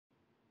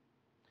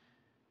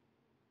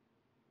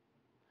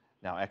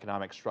Now,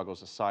 economic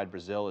struggles aside,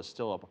 Brazil is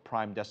still a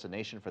prime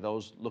destination for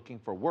those looking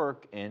for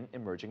work in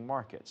emerging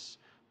markets.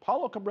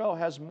 Paulo Cabral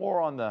has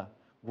more on the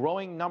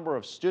growing number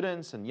of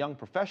students and young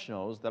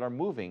professionals that are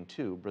moving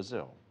to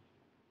Brazil.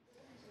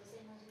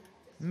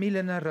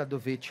 Milena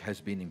Radovic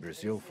has been in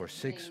Brazil for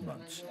 6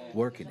 months,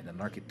 working in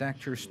an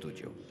architecture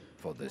studio.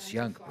 For this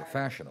young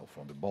professional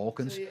from the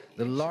Balkans,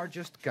 the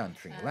largest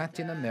country in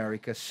Latin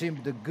America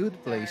seemed a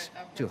good place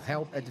to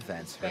help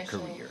advance her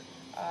career.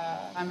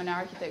 I'm an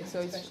architect, so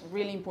it's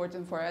really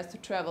important for us to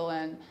travel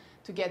and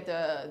to get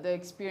the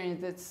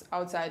experience that's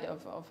outside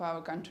of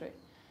our country.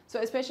 So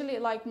especially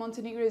like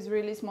Montenegro is a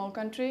really small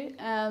country,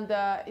 and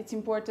it's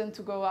important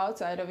to go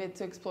outside of it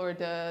to explore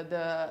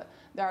the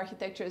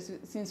architecture,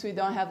 since we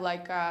don't have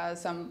like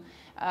some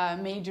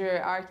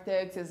major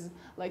architects as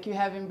like you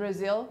have in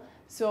Brazil.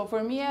 So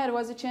for me, it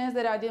was a chance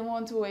that I didn't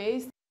want to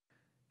waste.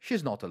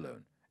 She's not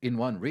alone. In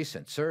one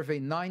recent survey,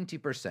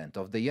 90%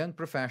 of the young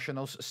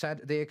professionals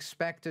said they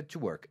expected to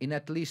work in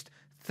at least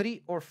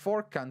 3 or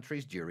 4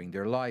 countries during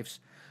their lives.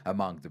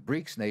 Among the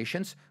BRICS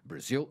nations,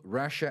 Brazil,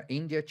 Russia,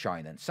 India,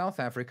 China and South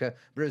Africa,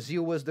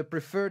 Brazil was the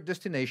preferred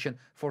destination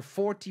for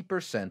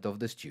 40% of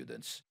the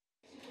students.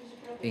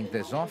 In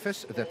this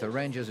office that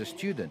arranges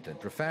student and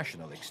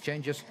professional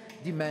exchanges,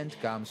 demand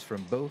comes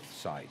from both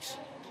sides.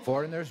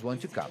 Foreigners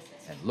want to come,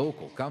 and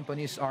local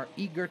companies are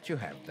eager to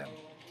have them.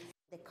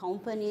 The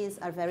companies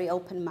are very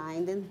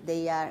open-minded.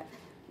 They are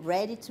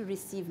ready to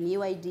receive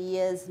new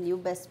ideas, new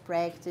best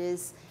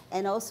practice,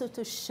 and also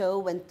to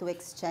show and to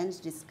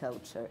exchange this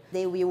culture.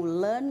 They will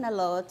learn a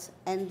lot,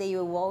 and they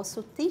will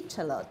also teach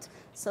a lot.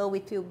 So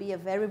it will be a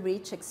very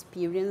rich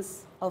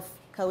experience of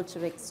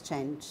cultural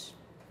exchange.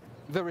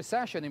 The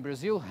recession in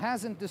Brazil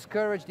hasn't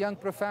discouraged young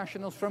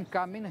professionals from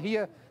coming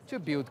here to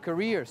build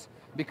careers.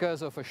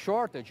 Because of a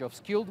shortage of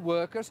skilled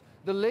workers,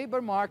 the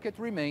labor market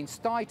remains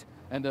tight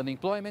and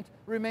unemployment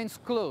remains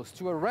close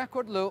to a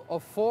record low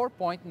of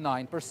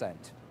 4.9%.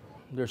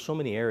 There are so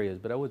many areas,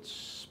 but I would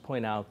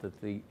point out that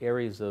the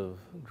areas of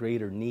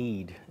greater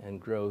need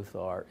and growth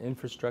are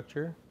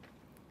infrastructure,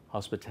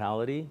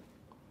 hospitality,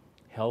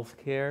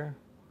 healthcare,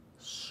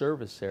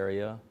 service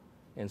area,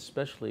 and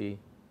especially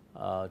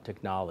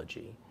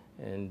technology.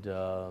 And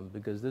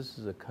because this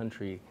is a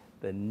country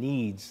that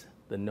needs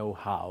the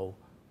know-how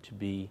to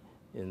be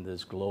in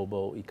this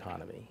global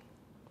economy.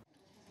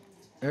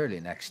 Early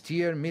next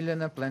year,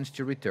 Milena plans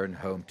to return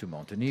home to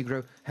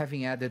Montenegro,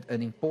 having added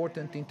an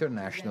important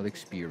international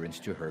experience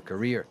to her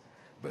career.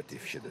 But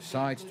if she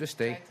decides to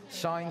stay,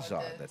 signs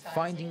are that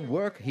finding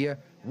work here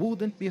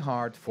wouldn't be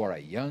hard for a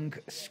young,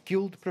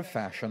 skilled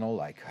professional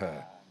like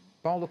her.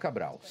 Paulo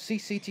Cabral,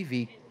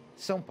 CCTV,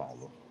 São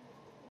Paulo.